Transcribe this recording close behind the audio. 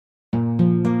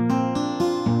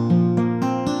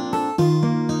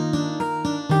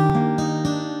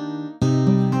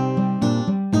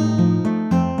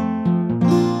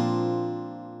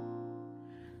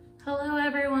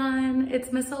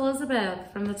it's Miss Elizabeth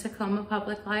from the Tacoma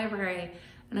Public Library,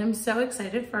 and I'm so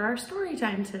excited for our story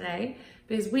time today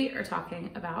because we are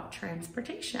talking about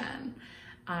transportation.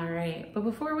 All right, but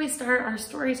before we start our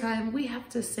story time, we have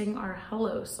to sing our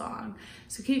hello song.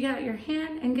 So can you get out your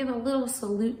hand and give a little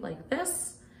salute like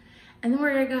this? And then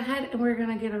we're gonna go ahead and we're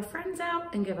gonna get our friends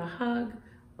out and give a hug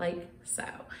like so.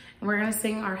 And we're gonna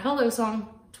sing our hello song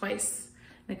twice.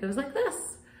 And it goes like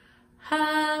this.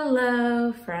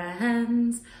 Hello,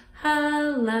 friends.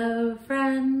 Hello,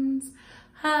 friends.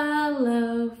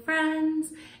 Hello,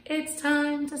 friends. It's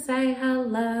time to say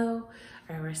hello. All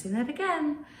right, we're singing that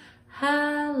again.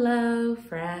 Hello,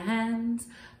 friends.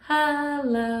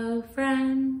 Hello,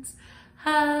 friends.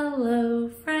 Hello,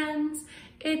 friends.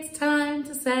 It's time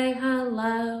to say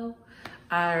hello.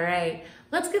 All right,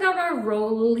 let's get out our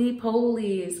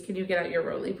roly-polies. Can you get out your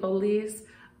roly-polies?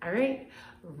 All right.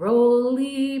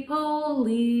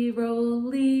 Roly-poly,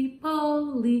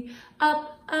 roly-poly,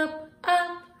 up, up,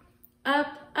 up, up,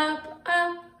 up,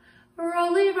 up.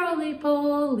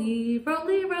 Roly-roly-poly,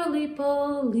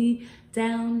 roly-roly-poly,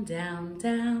 down, down,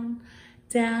 down,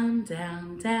 down,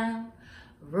 down, down.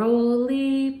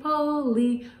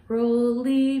 Roly-poly,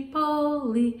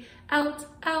 roly-poly, out,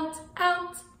 out,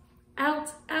 out,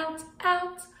 out, out,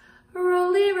 out.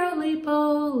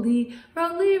 Roly-roly-poly,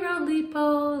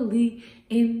 roly-roly-poly,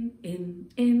 in, in,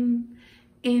 in,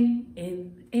 in,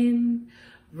 in, in.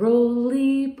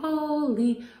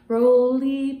 Roly-poly,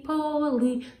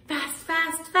 roly-poly, fast,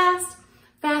 fast, fast,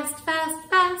 fast, fast,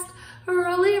 fast.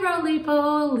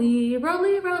 Roly-roly-poly,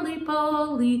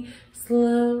 roly-roly-poly,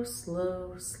 slow,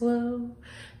 slow, slow,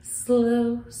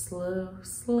 slow, slow,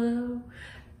 slow.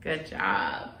 Good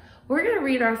job. We're gonna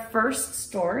read our first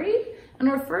story, and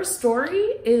our first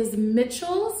story is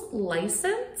Mitchell's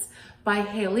License by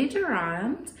Haley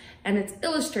Durand, and it's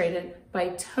illustrated by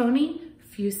Tony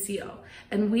Fusil.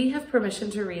 And we have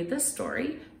permission to read this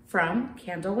story from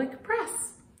Candlewick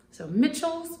Press. So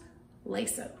Mitchell's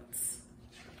License.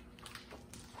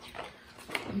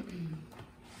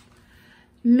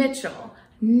 Mitchell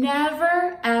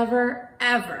never, ever,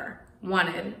 ever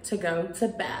wanted to go to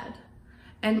bed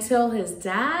until his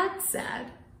dad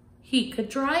said he could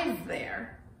drive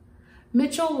there.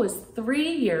 Mitchell was 3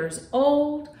 years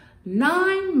old,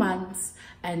 9 months,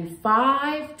 and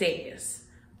 5 days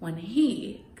when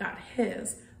he got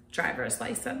his driver's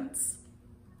license.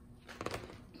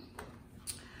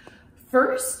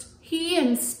 First, he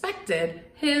inspected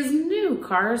his new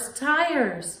car's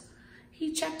tires.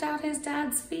 He checked out his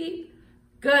dad's feet.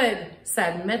 Good,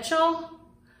 said Mitchell.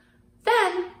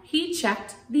 Then he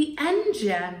checked the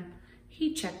engine.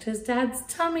 He checked his dad's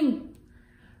tummy.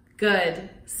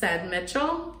 Good, said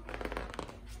Mitchell.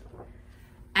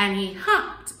 And he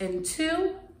hopped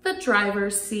into the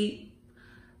driver's seat.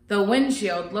 The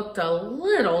windshield looked a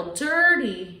little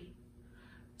dirty.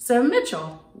 So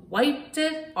Mitchell wiped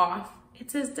it off.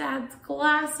 It's his dad's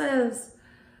glasses.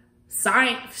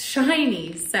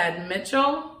 Shiny, said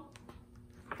Mitchell.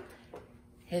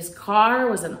 His car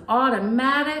was an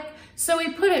automatic, so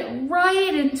he put it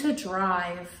right into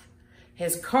drive.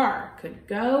 His car could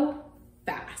go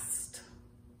fast.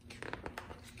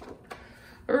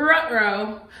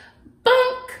 Ruh-roh,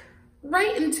 bunk,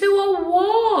 right into a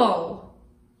wall.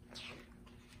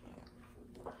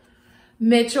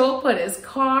 Mitchell put his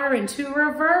car into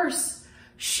reverse,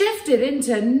 shifted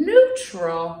into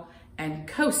neutral, and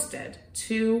coasted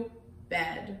to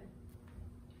bed.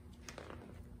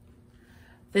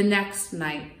 The next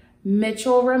night,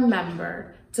 Mitchell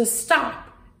remembered to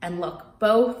stop and look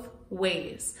both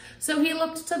ways. So he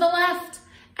looked to the left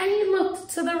and he looked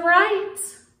to the right.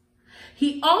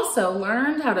 He also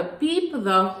learned how to beep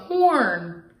the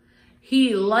horn.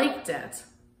 He liked it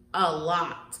a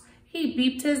lot. He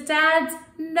beeped his dad's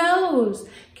nose.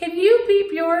 Can you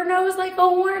beep your nose like a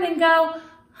horn and go,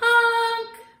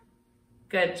 honk?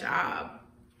 Good job.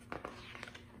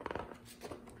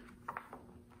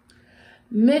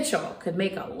 Mitchell could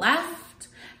make a left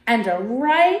and a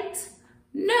right.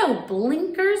 No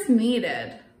blinkers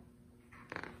needed.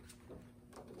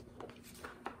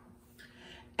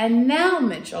 And now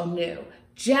Mitchell knew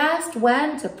just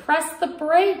when to press the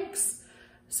brakes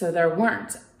so there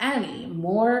weren't any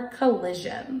more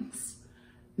collisions.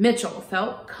 Mitchell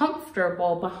felt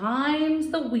comfortable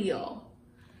behind the wheel.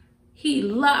 He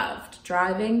loved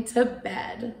driving to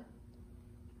bed.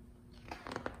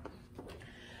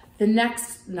 The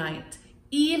next night,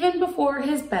 even before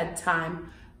his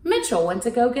bedtime, Mitchell went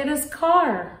to go get his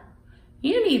car.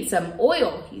 You need some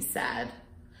oil, he said.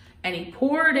 And he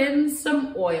poured in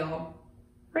some oil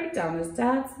right down his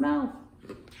dad's mouth.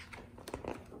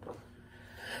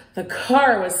 The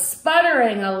car was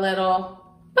sputtering a little.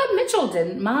 But Mitchell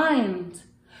didn't mind.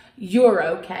 "You're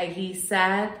okay," he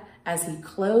said as he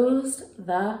closed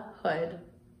the hood.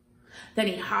 Then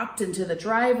he hopped into the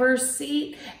driver's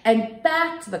seat and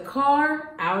backed the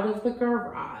car out of the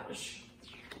garage.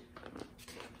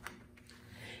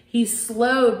 He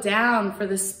slowed down for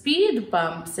the speed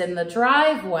bumps in the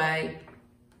driveway,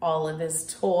 all of his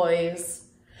toys.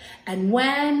 And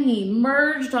when he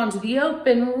merged onto the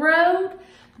open road,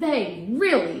 they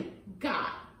really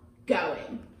got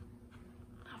going.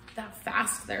 How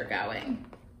fast they're going.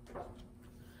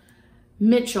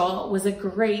 Mitchell was a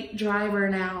great driver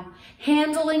now,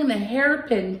 handling the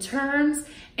hairpin turns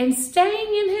and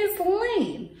staying in his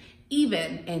lane,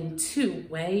 even in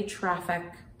two-way traffic.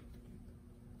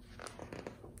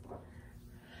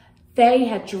 They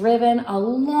had driven a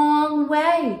long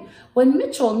way when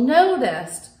Mitchell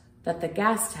noticed that the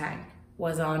gas tank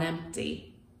was on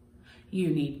empty. "You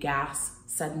need gas,"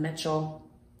 said Mitchell.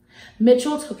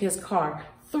 Mitchell took his car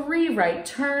 3 right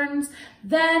turns,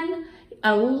 then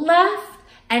a left,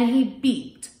 and he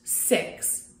beeped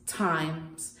 6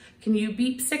 times. Can you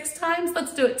beep 6 times?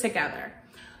 Let's do it together.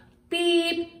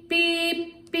 Beep,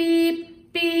 beep,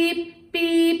 beep, beep,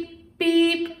 beep,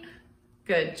 beep.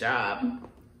 Good job.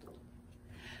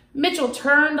 Mitchell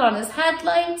turned on his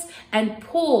headlights and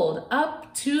pulled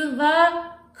up to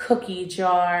the cookie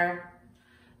jar.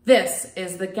 "This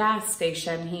is the gas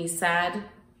station," he said.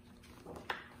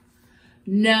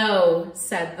 "No,"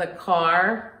 said the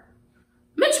car.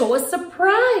 Mitchell was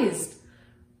surprised.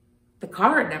 The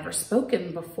car had never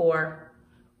spoken before.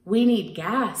 "We need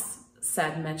gas,"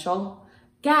 said Mitchell.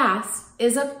 "Gas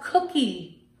is a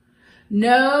cookie."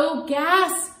 "No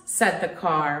gas," said the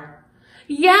car.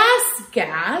 "Yes,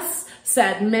 gas,"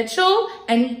 said Mitchell,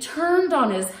 and he turned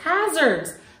on his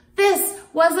hazards. This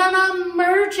was an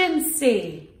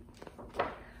emergency.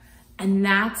 And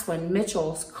that's when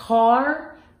Mitchell's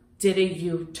car did a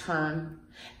U-turn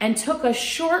and took a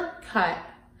shortcut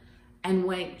and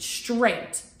went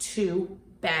straight to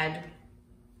bed.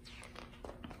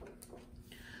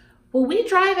 "Will we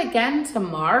drive again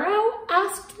tomorrow?"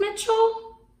 asked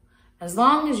Mitchell. "As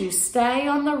long as you stay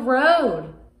on the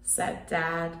road," said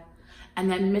Dad. And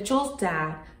then Mitchell's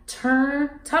dad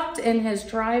tucked his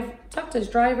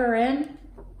driver in,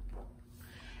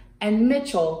 and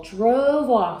Mitchell drove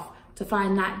off to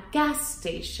find that gas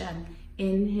station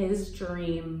in his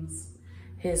dreams,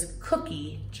 his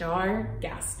cookie jar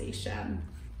gas station.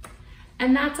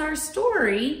 And that's our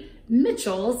story,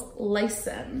 Mitchell's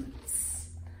License.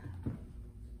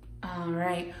 All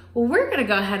right, well, we're gonna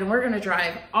go ahead and we're gonna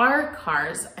drive our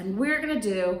cars, and we're gonna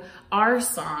do our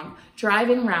song,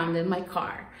 Driving Round in My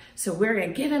Car. So we're gonna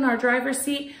get in our driver's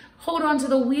seat, hold onto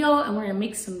the wheel, and we're gonna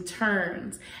make some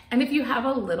turns. And if you have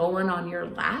a little one on your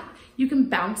lap, you can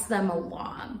bounce them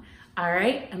along. All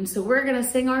right, and so we're gonna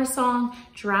sing our song,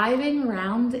 Driving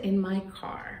Round in My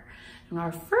Car. And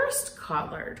our first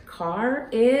colored car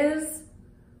is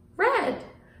red.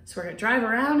 So we're gonna drive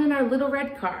around in our little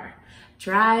red car.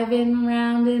 Driving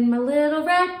round in my little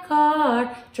red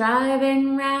car,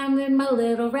 driving round in my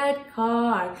little red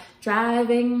car,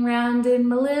 driving round in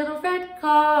my little red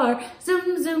car,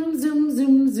 zoom, zoom, zoom,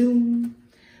 zoom, zoom.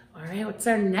 All right, what's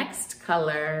our next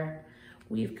color?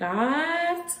 We've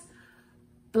got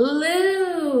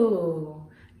blue.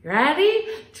 Ready?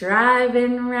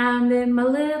 Driving round in my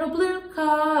little blue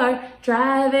car,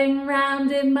 driving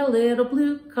round in my little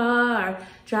blue car,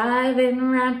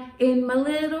 driving round in my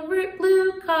little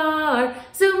blue car,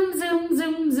 zoom, zoom,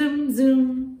 zoom, zoom,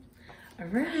 zoom. All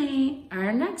right,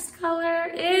 our next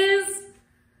color is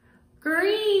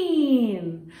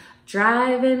green.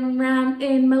 Driving round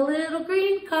in my little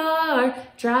green car,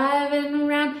 driving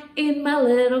round in my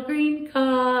little green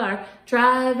car,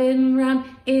 driving round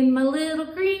in my little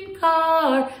green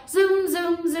car, zoom,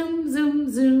 zoom, zoom, zoom,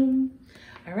 zoom.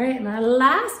 All right, and our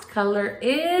last color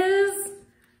is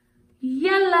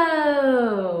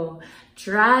yellow.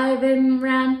 Driving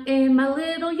round in my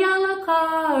little yellow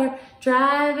car,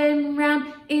 driving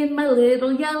round in my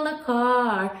little yellow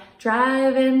car,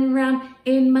 driving round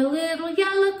in my little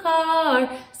yellow car,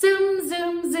 zoom,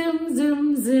 zoom, zoom,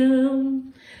 zoom,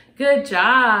 zoom. Good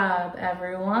job,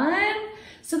 everyone.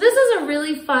 So this is a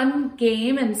really fun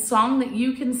game and song that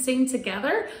you can sing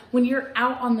together when you're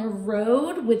out on the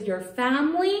road with your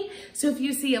family. So if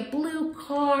you see a blue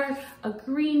car, a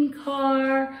green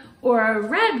car, or a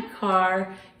red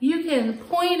car, you can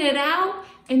point it out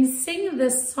and sing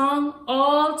this song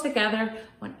all together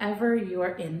whenever you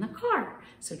are in the car.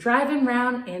 So driving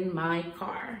around in my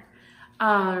car.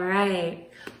 All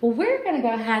right, well, we're gonna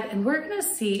go ahead and we're gonna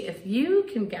see if you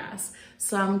can guess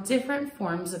some different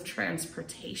forms of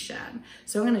transportation.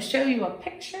 So I'm gonna show you a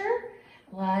picture.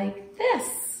 like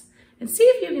this. And see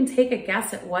if you can take a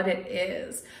guess at what it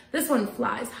is. This one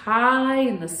flies high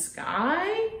in the sky.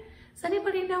 Does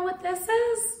anybody know what this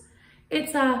is?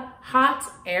 It's a hot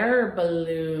air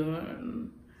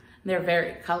balloon. They're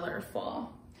very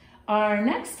colorful. Our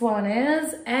next one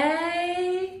is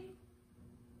a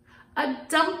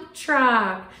dump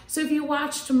truck. So if you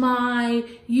watched my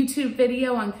YouTube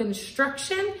video on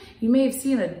construction, you may have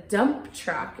seen a dump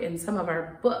truck in some of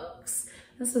our books.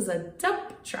 This is a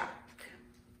dump truck.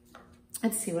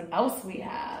 Let's see what else we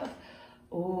have.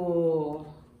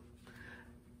 Oh,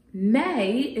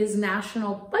 May is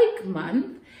National Bike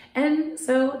Month. And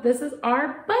so this is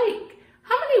our bike.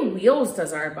 How many wheels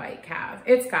does our bike have?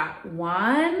 It's got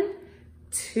 1,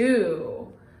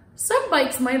 2. Some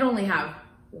bikes might only have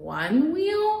 1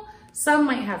 wheel. Some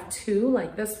might have 2,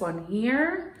 like this one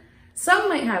here. Some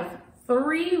might have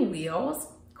 3 wheels,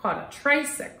 called a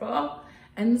tricycle.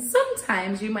 And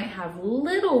sometimes you might have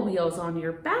little wheels on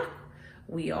your back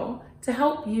wheel to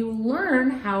help you learn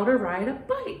how to ride a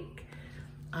bike.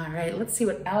 All right, let's see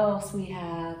what else we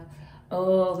have.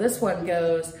 Oh, this one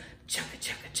goes chugga,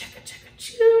 chugga, chugga, chugga,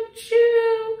 choo,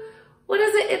 choo. What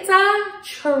is it? It's a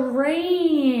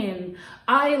train.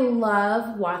 I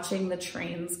love watching the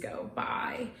trains go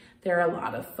by. They're a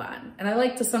lot of fun. And I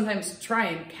like to sometimes try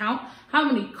and count how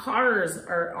many cars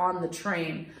are on the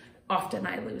train. Often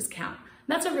I lose count.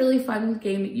 That's a really fun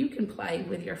game that you can play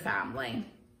with your family.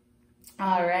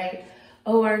 All right.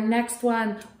 Oh, our next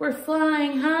one. We're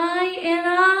flying high in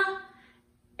a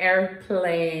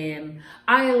airplane.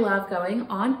 I love going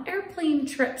on airplane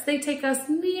trips. They take us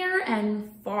near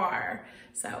and far.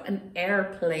 So an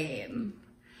airplane.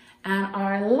 And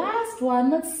our last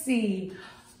one, let's see.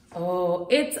 Oh,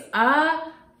 it's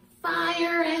a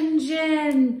fire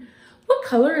engine. What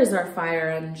color is our fire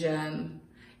engine?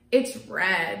 It's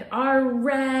red. Our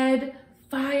red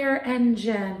fire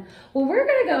engine. Well, we're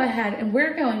going to go ahead and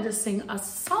we're going to sing a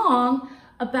song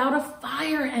about a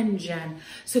fire engine.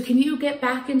 So can you get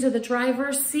back into the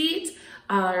driver's seat?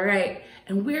 All right.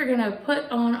 And we're going to put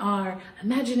on our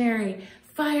imaginary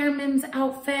fireman's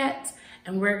outfit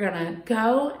and we're going to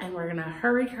go and we're going to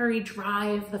hurry, hurry,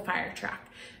 drive the fire truck.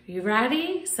 You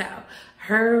ready? So,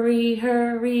 hurry,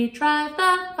 hurry, drive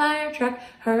the fire truck.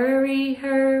 Hurry,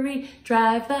 hurry,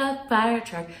 drive the fire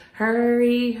truck.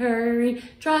 Hurry, hurry,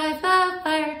 drive the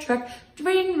fire truck.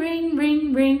 Ring, ring,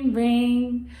 ring, ring,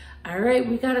 ring. All right,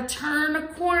 we gotta turn a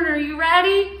corner. You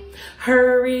ready?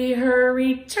 Hurry,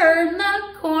 hurry, turn the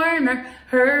corner.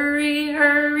 Hurry,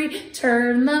 hurry,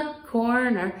 turn the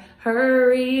corner.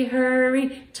 Hurry,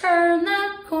 hurry, turn the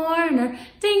corner.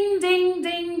 Ding, ding,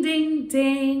 ding, ding,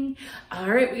 ding. All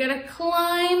right, we gotta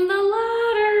climb the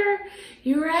ladder.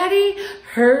 You ready?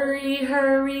 Hurry,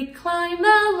 hurry, climb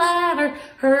the ladder.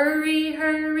 Hurry,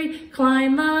 hurry,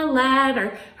 climb the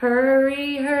ladder.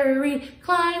 Hurry, hurry,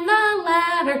 climb the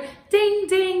ladder. Ding,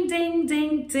 ding, ding,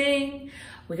 ding, ding.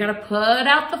 We gotta put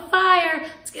out the fire.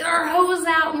 Let's get our hose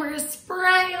out and we're gonna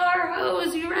spray our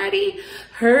hose. You ready?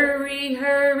 Hurry,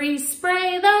 hurry,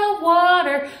 spray the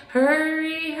water.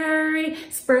 Hurry, hurry,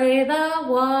 spray the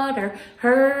water.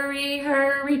 Hurry,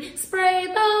 hurry, spray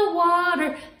the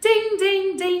water. Ding,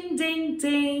 ding, ding, ding,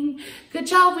 ding. Good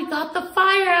job, we got the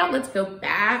fire out. Let's go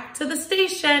back to the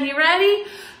station. You ready?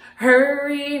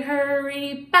 Hurry,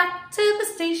 hurry, back to the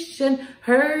station.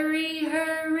 Hurry,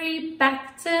 hurry,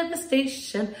 back to the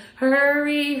station.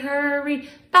 Hurry, hurry,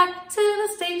 back to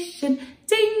the station.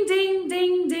 Ding, ding,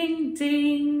 ding, ding,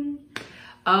 ding.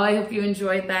 Oh, I hope you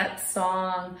enjoyed that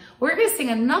song. We're going to sing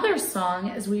another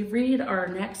song as we read our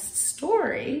next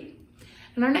story.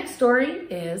 And our next story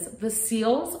is The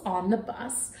Seals on the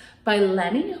Bus by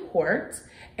Lenny Hort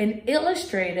and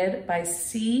illustrated by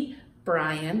C.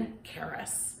 Brian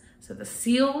Karras. So The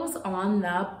Seals on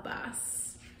the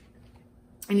Bus.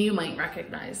 And you might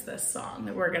recognize this song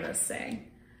that we're gonna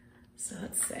sing. So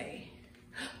let's see.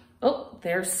 Oh,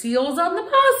 there's seals on the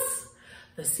bus.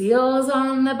 The seals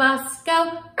on the bus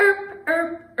go erp,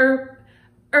 erp, erp,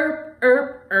 erp,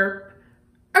 erp, erp,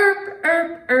 erp,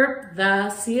 erp, erp. The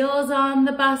seals on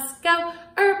the bus go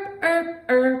erp, erp,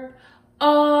 erp,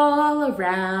 all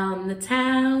around the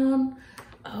town.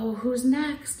 Oh, who's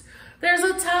next? There's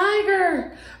a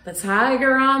tiger. The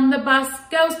tiger on the bus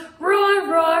goes roar,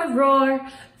 roar, roar,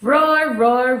 roar,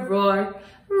 roar, roar,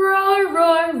 roar,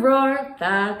 roar, roar.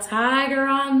 The tiger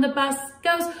on the bus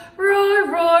goes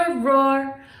roar, roar,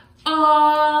 roar,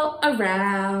 all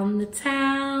around the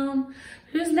town.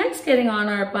 Who's next getting on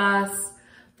our bus?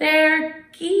 They're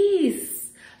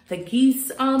geese. The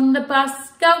geese on the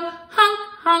bus go honk,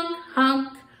 honk,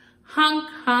 honk, honk,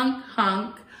 honk,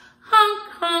 honk, honk,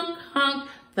 honk, honk.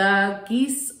 The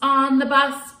geese on the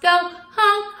bus go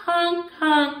honk, honk,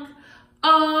 honk,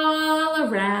 all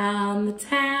around the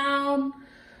town.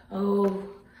 Oh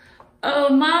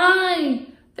my,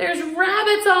 there's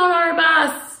rabbits on our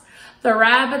bus. The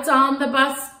rabbits on the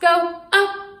bus go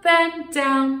up and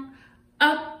down,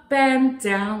 up and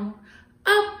down,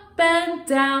 up and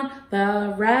down.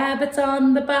 The rabbits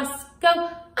on the bus go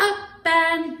up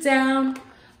and down,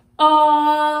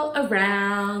 all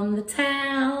around the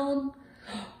town.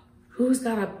 Who's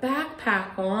got a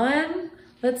backpack on?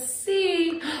 Let's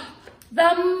see.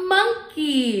 The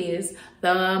monkeys.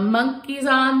 The monkeys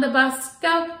on the bus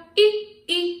go ee,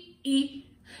 ee, ee,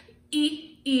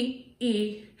 ee, ee,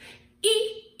 ee,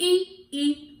 ee, ee,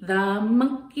 ee. The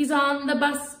monkeys on the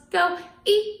bus go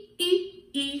ee, ee,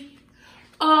 ee,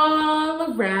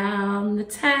 all around the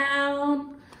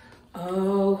town.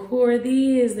 Oh, who are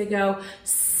these? They go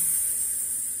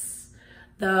sss.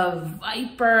 The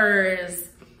vipers.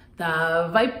 The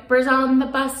vipers on the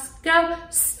bus go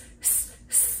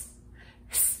sss.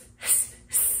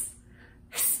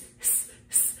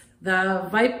 The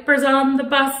vipers on the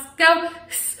bus go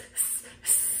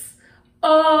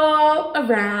all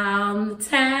around the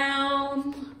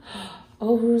town.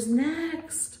 Oh, who's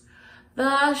next?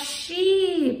 The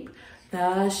sheep.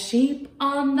 The sheep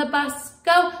on the bus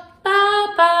go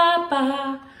ba ba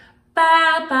ba,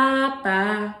 ba ba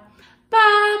ba,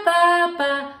 ba ba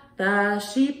ba. The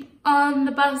sheep on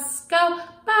the bus go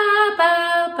ba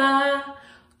ba ba,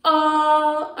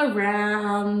 all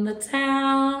around the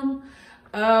town.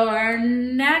 Oh, our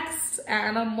next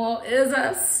animal is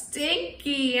a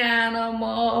stinky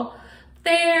animal.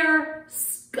 They're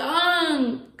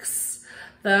skunks.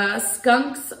 The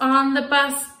skunks on the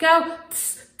bus go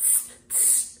tss, tss,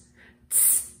 tss,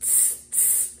 tss,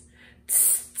 tss,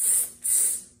 tss,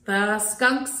 tss. The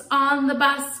skunks on the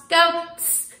bus go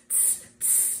tss, tss,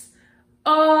 tss,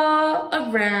 all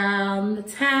around the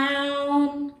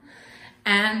town.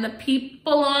 And the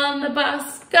people on the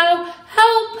bus go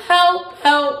help, help,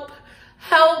 help,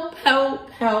 help, help,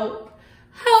 help,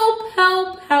 help,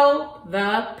 help, help.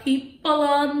 The people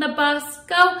on the bus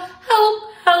go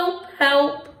help, help,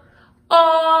 help,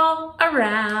 all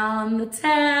around the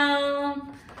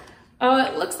town. Oh,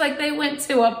 it looks like they went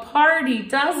to a party,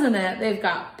 doesn't it? They've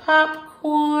got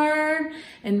popcorn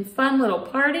and fun little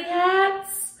party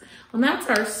hats. Well, that's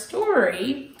our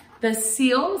story, The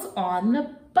Seals on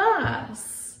the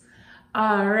Bus.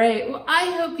 All right, well,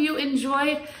 I hope you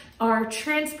enjoyed our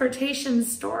transportation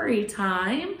story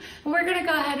time. And we're gonna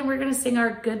go ahead and we're gonna sing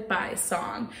our goodbye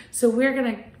song. So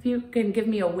if you can give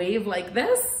me a wave like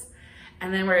this,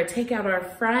 and then we're gonna take out our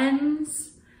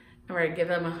friends and we're gonna give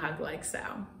them a hug like so.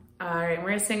 All right, we're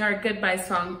gonna sing our goodbye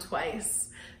song twice.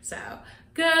 So,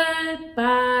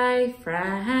 goodbye,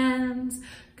 friends.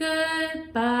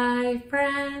 Goodbye,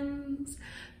 friends.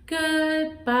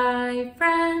 Goodbye,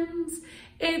 friends.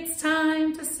 It's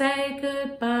time to say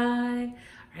goodbye.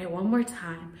 All right, one more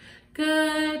time.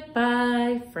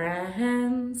 Goodbye,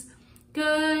 friends.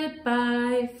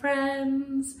 Goodbye,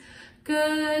 friends.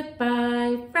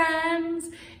 Goodbye, friends.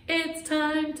 It's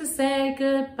time to say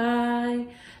goodbye.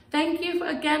 Thank you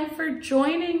again for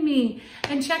joining me,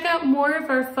 and check out more of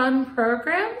our fun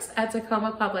programs at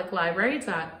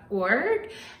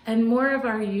tacomapubliclibrary.org and more of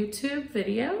our YouTube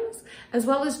videos, as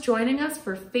well as joining us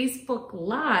for Facebook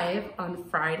Live on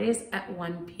Fridays at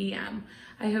 1 p.m.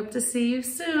 I hope to see you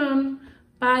soon.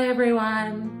 Bye,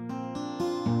 everyone.